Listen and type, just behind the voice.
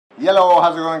Hello,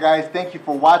 how's it going, guys? Thank you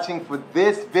for watching. For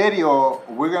this video,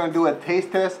 we're gonna do a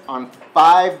taste test on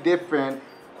 5 different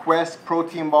Quest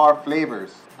protein bar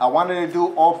flavors. I wanted to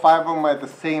do all 5 of them at the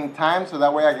same time so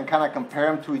that way I can kind of compare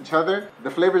them to each other.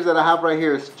 The flavors that I have right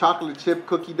here is chocolate chip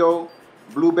cookie dough,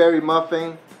 blueberry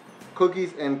muffin,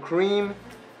 cookies and cream,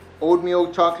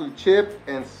 oatmeal chocolate chip,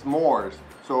 and s'mores.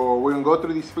 So we're gonna go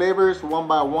through these flavors one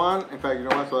by one. In fact, you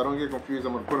know what, so I don't get confused,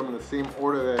 I'm gonna put them in the same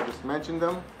order that I just mentioned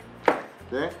them.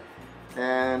 Okay?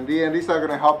 And these are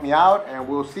gonna help me out, and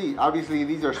we'll see. Obviously,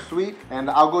 these are sweet, and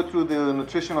I'll go through the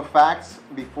nutritional facts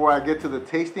before I get to the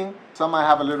tasting. Some might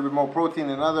have a little bit more protein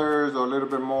than others, or a little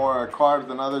bit more carbs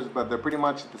than others, but they're pretty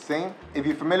much the same. If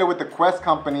you're familiar with the Quest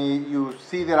company, you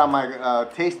see that on my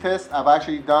taste test, I've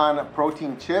actually done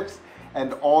protein chips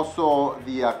and also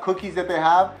the cookies that they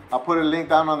have. I'll put a link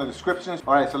down on the description.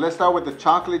 All right, so let's start with the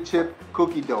chocolate chip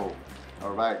cookie dough.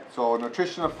 All right, so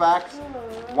nutritional facts.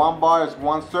 1 bar is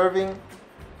 1 serving,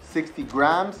 60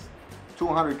 grams,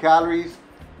 200 calories,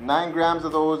 9 grams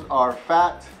of those are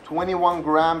fat, 21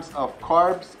 grams of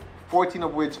carbs, 14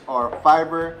 of which are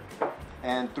fiber,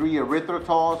 and 3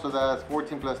 erythritol, so that's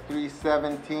 14 plus 3,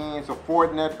 17, so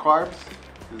 4 net carbs.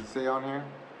 Does it say on here?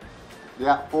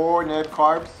 Yeah, 4 net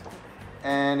carbs,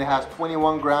 and it has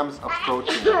 21 grams of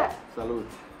protein. Salud.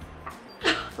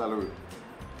 Salud.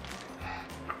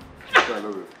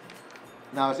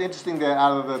 Now it's interesting that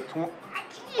out of the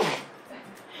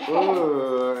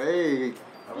oh, hey.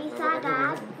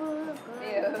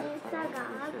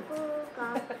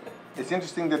 It's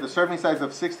interesting that the serving size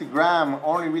of 60 gram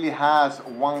only really has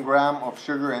 1 gram of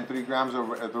sugar and 3 grams of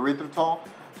erythritol.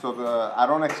 So I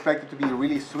don't expect it to be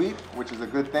really sweet, which is a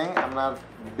good thing. I'm not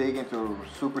big into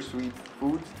super sweet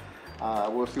foods.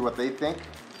 We'll see what they think.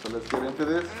 So let's get into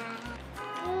this.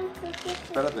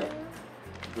 Espérate.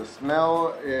 The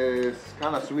smell is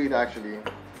kind of sweet, actually.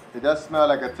 It does smell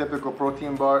like a typical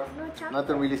protein bar.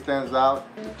 Nothing really stands out.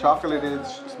 The chocolate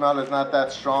smell is not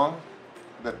that strong.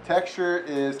 The texture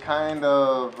is kind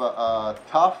of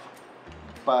tough,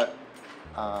 but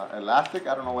elastic.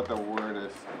 I don't know what the word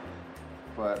is.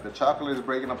 But the chocolate is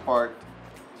breaking apart.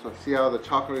 So see how the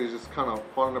chocolate is just kind of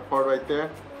falling apart right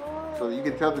there? So you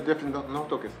can tell the difference. No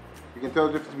toques. You can tell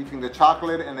the difference between the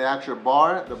chocolate and the actual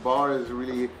bar. The bar is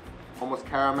really almost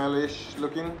caramelish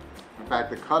looking. In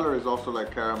fact, the color is also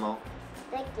like caramel.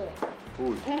 Thank you.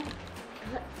 Ooh.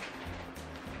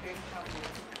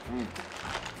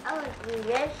 Oh, it's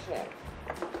delicious.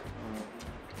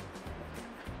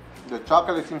 The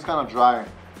chocolate seems kind of dry,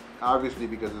 obviously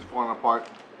because it's falling apart.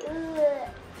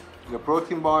 The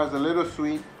protein bar is a little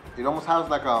sweet. It almost has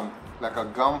like a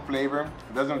gum flavor.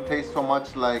 It doesn't taste so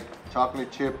much like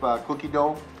chocolate chip cookie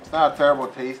dough. It's not a terrible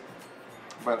taste,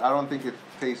 but I don't think it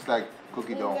tastes like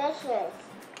cookie dough. Delicious.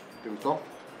 ¿Te gustó?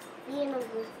 Bien me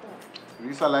gustó.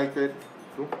 Lisa liked it.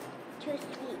 ¿Tú? Too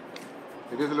sweet.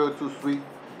 It is a little too sweet.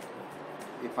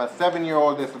 If a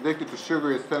 7-year-old that's addicted to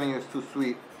sugar is telling you it's too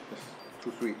sweet, it's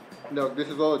too sweet. No, this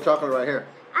is all the chocolate right here.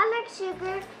 I like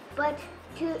sugar, but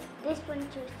this one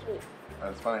too sweet.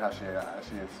 It's funny how she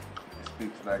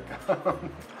speaks like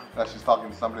that she's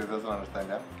talking to somebody that doesn't understand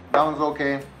that. That one's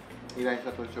okay. Mira, ahí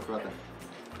está todo el chocolate.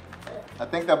 I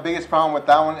think the biggest problem with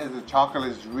that one is the chocolate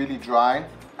is really dry.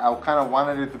 I kind of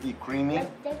wanted it to be creamy. It's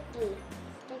sticky.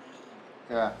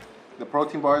 Yeah, the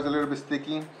protein bar is a little bit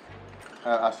sticky.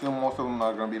 I assume most of them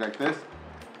are going to be like this.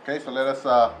 Okay, so let us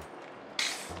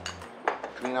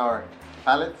clean our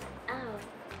palate. Oh.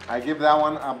 I give that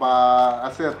one about,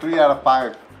 I say a 3 out of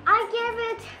 5. I give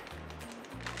it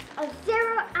a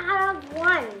 0 out of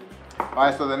 1.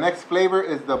 Alright, so the next flavor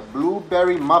is the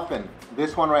blueberry muffin.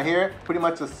 This one right here, pretty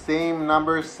much the same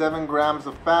number, 7 grams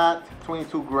of fat,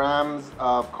 22 grams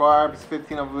of carbs,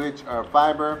 15 of which are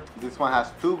fiber. This one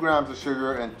has 2 grams of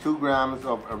sugar and 2 grams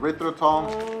of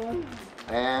erythritol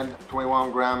and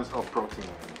 21 grams of protein.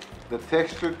 The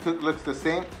texture looks the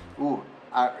same. Ooh,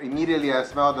 immediately I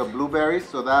smell the blueberries,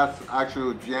 so that's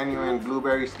actual genuine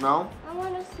blueberry smell. I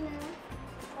want to smell.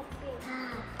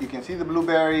 You can see the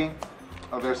blueberry.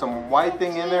 There's some white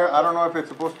thing in there. I don't know if it's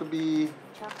supposed to be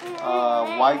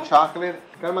white chocolate.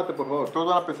 Cálmate, por favor.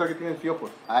 Todos van a pensar que tienes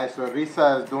piojos. Alright, so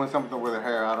Risa is doing something with her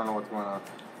hair. I don't know what's going on.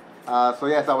 So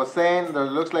yes, I was saying, there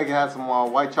looks like it has some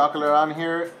white chocolate on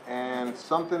here and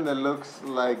something that looks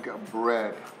like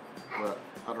bread, but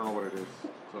I don't know what it is.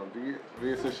 So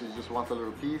Risa says she just wants a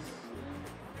little piece.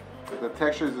 The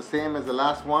texture is the same as the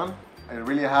last one. It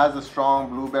really has a strong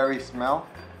blueberry smell.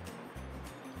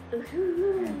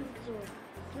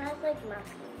 Smells like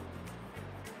muffin.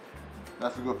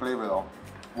 That's a good flavor though.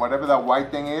 Whatever that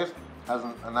white thing is, has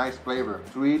a nice flavor.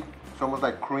 Sweet, it's almost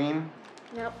like cream.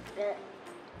 Nope.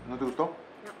 ¿No te gustó?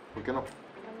 No. ¿Por qué no?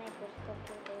 No me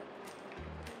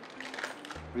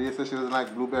Ria says she doesn't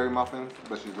like blueberry muffins,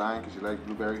 but she's lying because she likes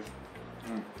blueberries.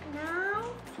 No.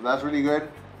 So that's really good.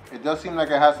 It does seem like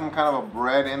it has some kind of a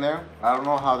bread in there. I don't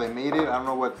know how they made it. I don't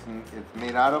know what it's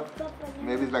made out of.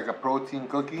 Maybe it's like a protein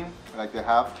cookie, like they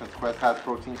have, because Quest has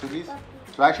protein cookies.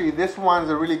 So actually this one's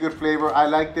a really good flavor. I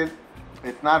liked it.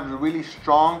 It's not really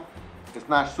strong. It's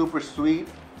not super sweet.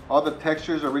 All the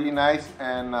textures are really nice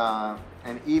and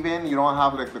even. You don't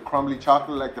have like the crumbly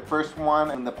chocolate like the first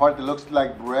one, and the part that looks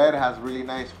like bread has really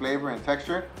nice flavor and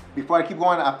texture. Before I keep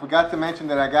going, I forgot to mention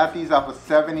that I got these off of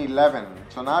 7-Eleven.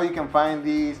 So now you can find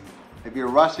these if you're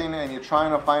rushing and you're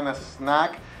trying to find a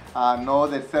snack. Know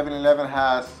that 7-Eleven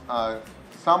has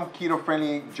some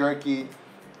keto-friendly jerky.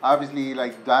 Obviously,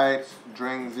 like diets,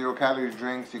 drinks, 0-calorie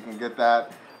drinks, you can get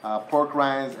that. Pork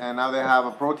rinds, and now they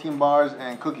have protein bars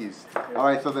and cookies. All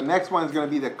right, so the next one is going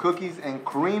to be the cookies and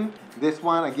cream. This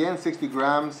one again, 60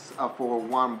 grams for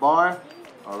 1 bar.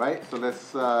 All right, so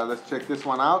let's check this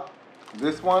one out.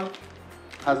 This one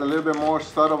has a little bit more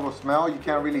subtle of a smell. You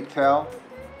can't really tell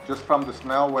just from the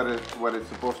smell what it's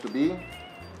supposed to be.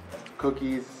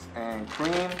 Cookies and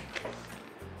cream.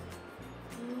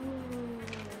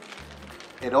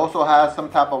 It also has some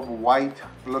type of white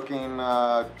looking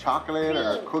chocolate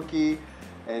or cookie.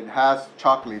 It has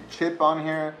chocolate chip on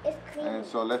here. And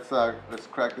so let's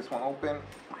crack this one open.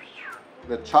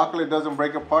 The chocolate doesn't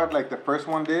break apart like the first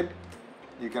one did.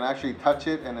 You can actually touch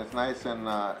it and it's nice and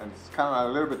it's kind of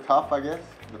a little bit tough, I guess.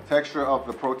 The texture of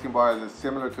the protein bars is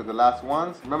similar to the last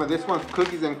ones. Remember, this one's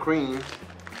cookies and cream.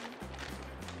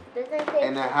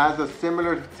 And it has a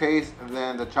similar taste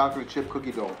than the chocolate chip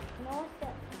cookie dough.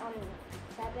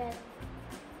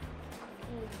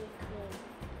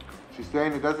 She's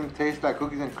saying it doesn't taste like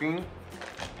cookies and cream.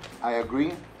 I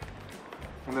agree.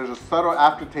 And there's a subtle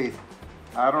aftertaste.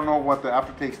 I don't know what the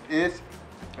aftertaste is.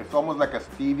 It's almost like a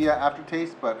stevia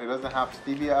aftertaste, but it doesn't have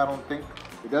stevia, I don't think.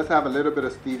 It does have a little bit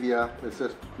of stevia. It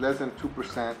says less than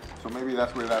 2%, so maybe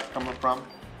that's where that's coming from.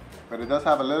 But it does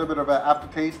have a little bit of an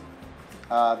aftertaste.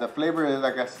 The flavor, is,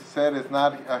 like I said, is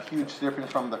not a huge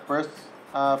difference from the first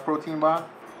protein bar,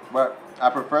 but I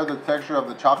prefer the texture of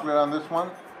the chocolate on this one.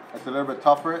 It's a little bit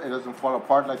tougher. It doesn't fall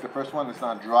apart like the first one. It's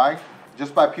not dry.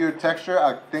 Just by pure texture,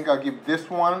 I think I'll give this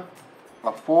one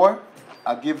a 4.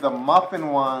 I'll give the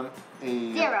muffin one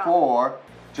a 0. 4,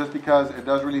 just because it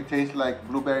does really taste like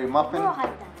blueberry muffin.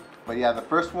 But yeah, the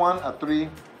first one a 3,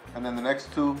 and then the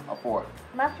next two a 4.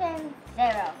 Muffin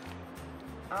 0.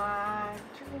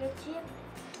 Chocolate chip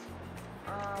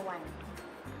 1.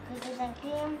 Cookies and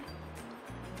cream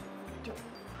 2.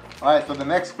 Alright, so the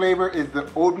next flavor is the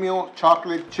oatmeal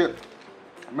chocolate chip.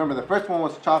 Remember, the first one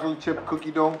was chocolate chip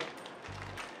cookie dough.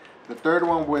 The third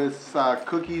one was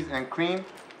cookies and cream.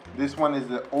 This one is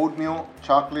the oatmeal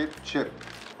chocolate chip.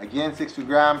 Again, 60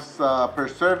 grams per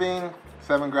serving,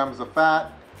 7 grams of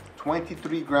fat,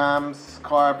 23 grams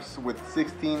carbs with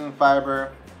 16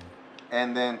 fiber,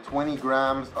 and then 20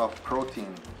 grams of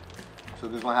protein. So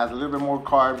this one has a little bit more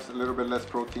carbs, a little bit less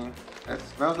protein. It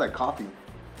smells like coffee.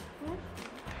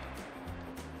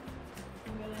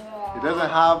 It doesn't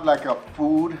have like a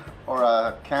food or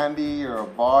a candy or a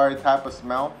bar type of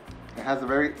smell. It has a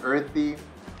very earthy,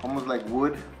 almost like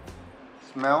wood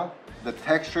smell. The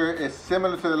texture is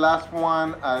similar to the last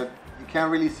one. You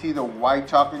can't really see the white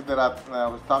chocolate that I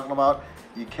was talking about.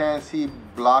 You can see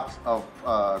blocks of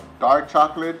dark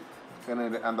chocolate,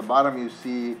 and on the bottom you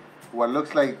see what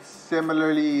looks like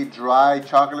similarly dry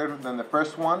chocolate than the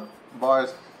first one. Bar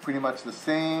is pretty much the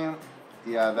same.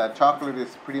 Yeah, that chocolate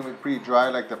is pretty dry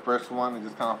like the first one. It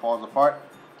just kind of falls apart.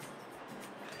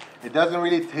 It doesn't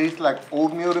really taste like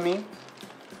oatmeal to me.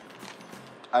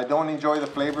 I don't enjoy the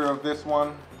flavor of this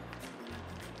one.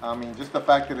 I mean, just the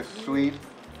fact that it's sweet.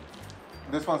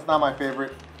 This one's not my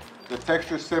favorite. The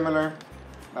texture is similar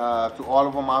to all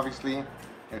of them, obviously.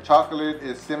 The chocolate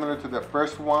is similar to the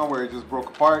first one where it just broke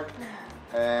apart,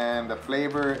 and the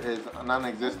flavor is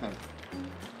non-existent.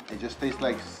 It just tastes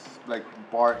like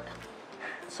bark.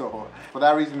 So for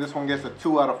that reason, this one gets a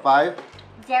 2 out of 5.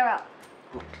 0.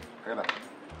 Ooh, I gotta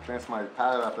cleanse my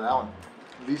palate after that one.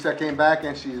 Lisa came back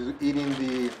and she's eating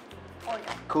the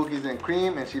cookies and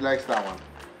cream, and she likes that one.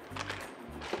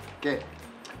 Okay,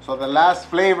 so the last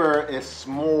flavor is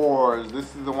s'mores.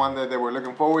 This is the one that they were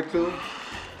looking forward to.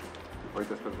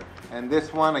 And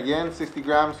this one, again, 60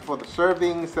 grams for the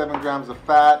serving, 7 grams of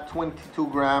fat, 22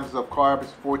 grams of carbs,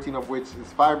 14 of which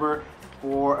is fiber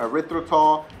for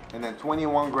erythritol, and then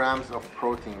 21 grams of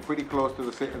protein. Pretty close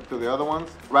to the other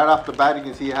ones. Right off the bat, you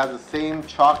can see it has the same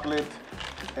chocolate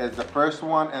as the first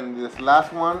one and this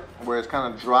last one, where it's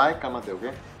kind of dry.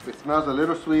 Okay? It smells a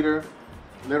little sweeter,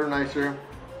 a little nicer.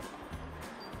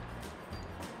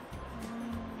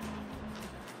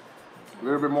 A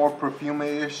little bit more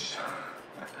perfume-ish.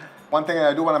 One thing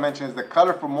I do want to mention is the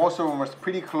color for most of them was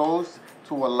pretty close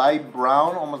to a light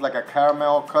brown, almost like a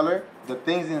caramel color. The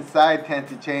things inside tend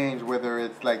to change, whether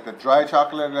it's like the dry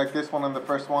chocolate like this one on the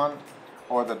first one,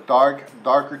 or the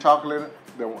darker chocolate.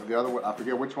 The other one, I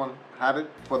forget which one had it.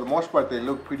 For the most part, they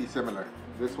look pretty similar.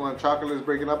 This one, chocolate is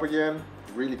breaking up again,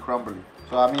 really crumbly.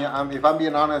 So I mean, if I'm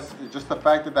being honest, it's just the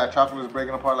fact that that chocolate is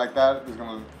breaking apart like that is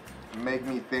gonna make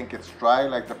me think it's dry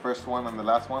like the first one and the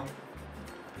last one.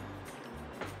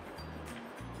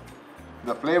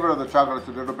 The flavor of the chocolate is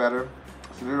a little better.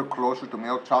 It's a little closer to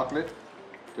milk chocolate.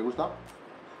 ¿Te gusta?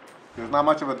 There's not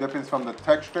much of a difference from the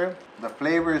texture. The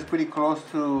flavor is pretty close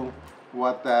to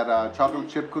what that chocolate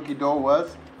chip cookie dough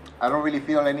was. I don't really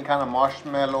feel any kind of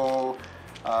marshmallow,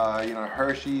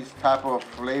 Hershey's type of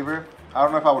flavor. I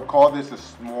don't know if I would call this a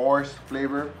s'mores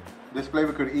flavor. This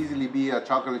flavor could easily be a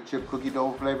chocolate chip cookie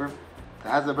dough flavor. It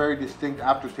has a very distinct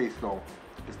aftertaste though.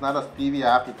 It's not a stevia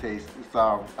aftertaste. It's,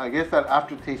 I guess that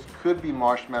aftertaste could be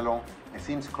marshmallow. It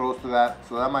seems close to that,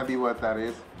 so that might be what that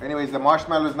is. Anyways, the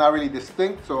marshmallow is not really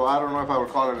distinct, so I don't know if I would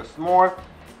call it a s'more.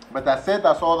 But that's it,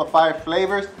 that's all the 5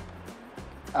 flavors.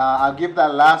 I'll give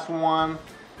that last one,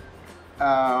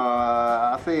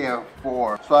 I'll say a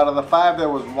 4. So out of the 5, there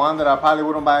was one that I probably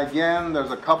wouldn't buy again.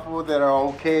 There's a couple that are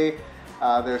okay.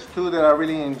 There's 2 that I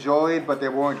really enjoyed, but they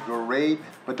weren't great.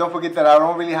 But don't forget that I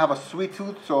don't really have a sweet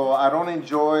tooth, so I don't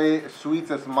enjoy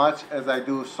sweets as much as I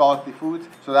do salty foods.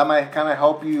 So that might kind of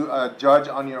help you judge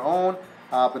on your own.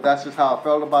 But that's just how I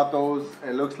felt about those.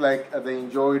 It looks like they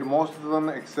enjoyed most of them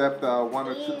except 1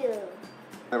 or 2.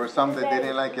 There were some that they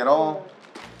didn't like at all.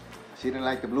 She didn't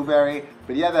like the blueberry.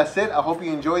 But yeah, that's it. I hope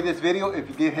you enjoyed this video. If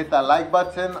you did, hit that like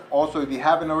button. Also, if you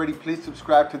haven't already, please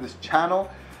subscribe to this channel.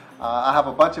 I have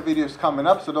a bunch of videos coming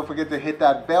up, so don't forget to hit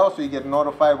that bell so you get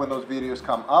notified when those videos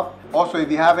come up. Also,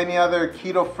 if you have any other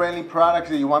keto-friendly products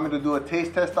that you want me to do a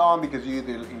taste test on because you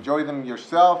either enjoy them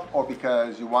yourself or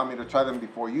because you want me to try them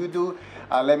before you do,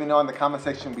 let me know in the comment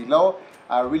section below.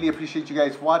 I really appreciate you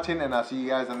guys watching, and I'll see you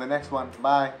guys on the next one.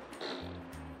 Bye.